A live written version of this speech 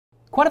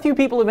Quite a few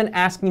people have been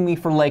asking me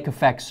for lake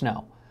effect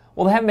snow.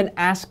 Well, they haven't been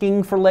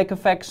asking for lake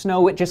effect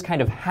snow, it just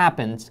kind of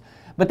happens.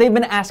 But they've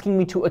been asking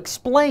me to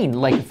explain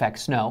lake effect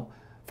snow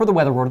for the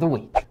Weather Word of the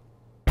Week.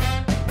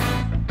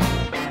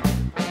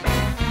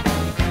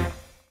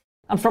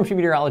 I'm Storm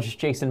Meteorologist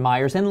Jason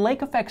Meyers, and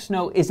lake effect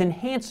snow is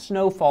enhanced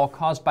snowfall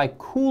caused by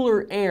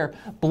cooler air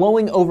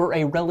blowing over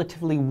a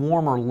relatively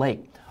warmer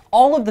lake.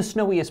 All of the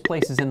snowiest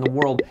places in the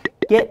world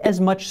get as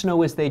much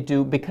snow as they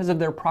do because of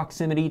their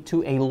proximity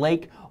to a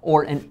lake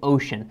or an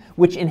ocean,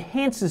 which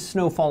enhances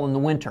snowfall in the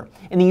winter.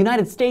 In the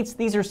United States,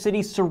 these are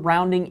cities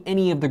surrounding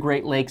any of the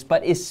Great Lakes,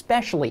 but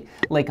especially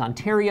Lake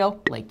Ontario,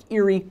 Lake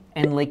Erie,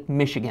 and Lake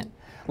Michigan.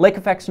 Lake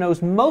effect snow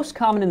is most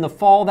common in the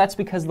fall. That's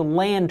because the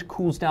land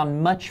cools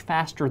down much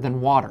faster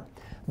than water.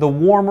 The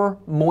warmer,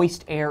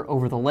 moist air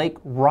over the lake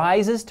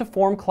rises to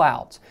form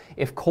clouds.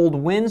 If cold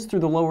winds through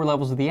the lower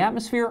levels of the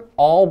atmosphere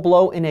all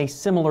blow in a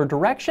similar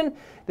direction,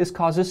 this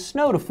causes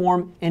snow to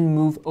form and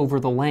move over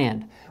the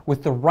land.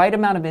 With the right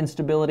amount of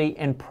instability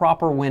and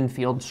proper wind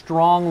field,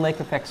 strong lake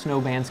effect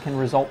snow bands can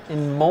result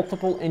in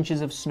multiple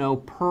inches of snow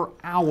per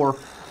hour,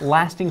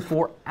 lasting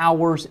for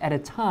hours at a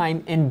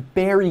time and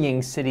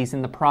burying cities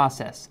in the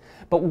process.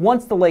 But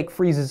once the lake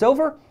freezes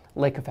over,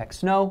 lake effect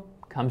snow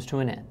comes to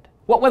an end.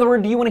 What weather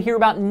word do you want to hear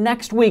about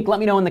next week? Let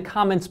me know in the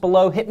comments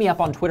below. Hit me up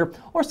on Twitter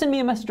or send me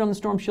a message on the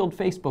Storm Shield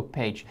Facebook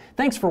page.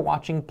 Thanks for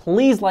watching.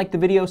 Please like the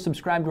video,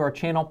 subscribe to our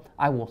channel.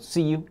 I will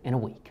see you in a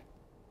week.